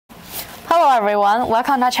Hello everyone,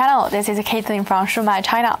 welcome to our channel. This is Caitlin from Shumatt,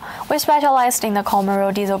 China. We specialize in the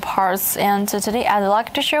commercial diesel parts, and today I'd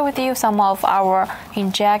like to share with you some of our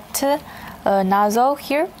injector nozzle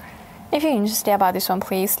here. If you're interested about this one,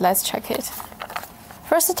 please let's check it.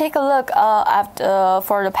 First, take a look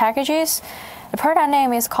for the packages. The product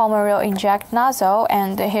name is commercial inject nozzle,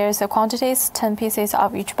 and here's the quantities: 10 pieces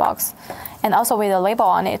of each box, and also with a label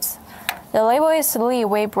on it. The label is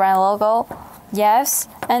Lee brand logo. Yes,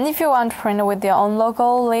 and if you want to print with your own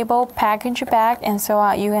logo, label, package bag, and so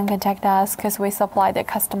on, you can contact us because we supply the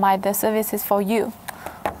customized services for you.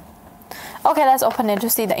 Okay, let's open it to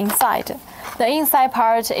see the inside. The inside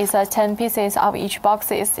part is 10 pieces of each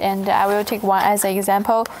boxes, and I will take one as an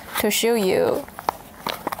example to show you.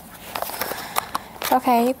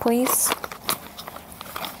 Okay, please.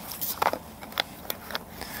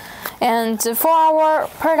 And for our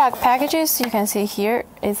product packages, you can see here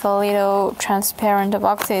it's a little transparent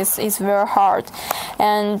boxes. It's very hard,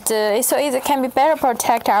 and so it can be better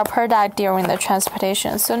protect our product during the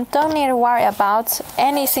transportation. So don't need to worry about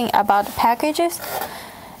anything about the packages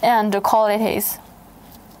and the qualities.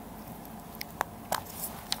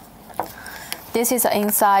 This is the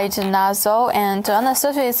inside nozzle, and on the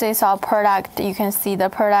surfaces of product, you can see the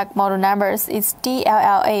product model numbers. It's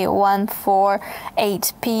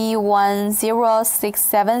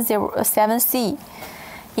DLLA148P1067C.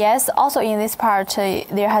 Yes, also in this part,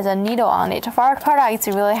 there has a needle on it. For our products,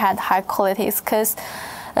 it really had high qualities because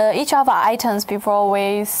each of our items before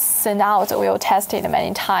we send out, we'll test it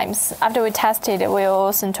many times. After we test it,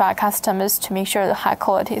 we'll send to our customers to make sure the high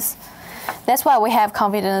qualities. That's why we have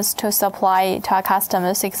confidence to supply to our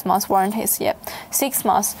customers 6 months warranties. Yeah, 6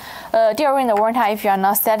 months. During the warranty, if you are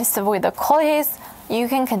not satisfied with the qualities, you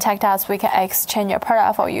can contact us. We can exchange your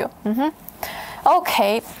product for you.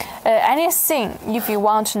 Okay, anything if you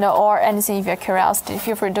want to know or anything if you're curious,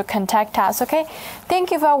 feel free to contact us. Okay,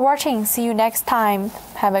 thank you for watching. See you next time.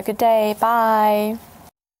 Have a good day. Bye.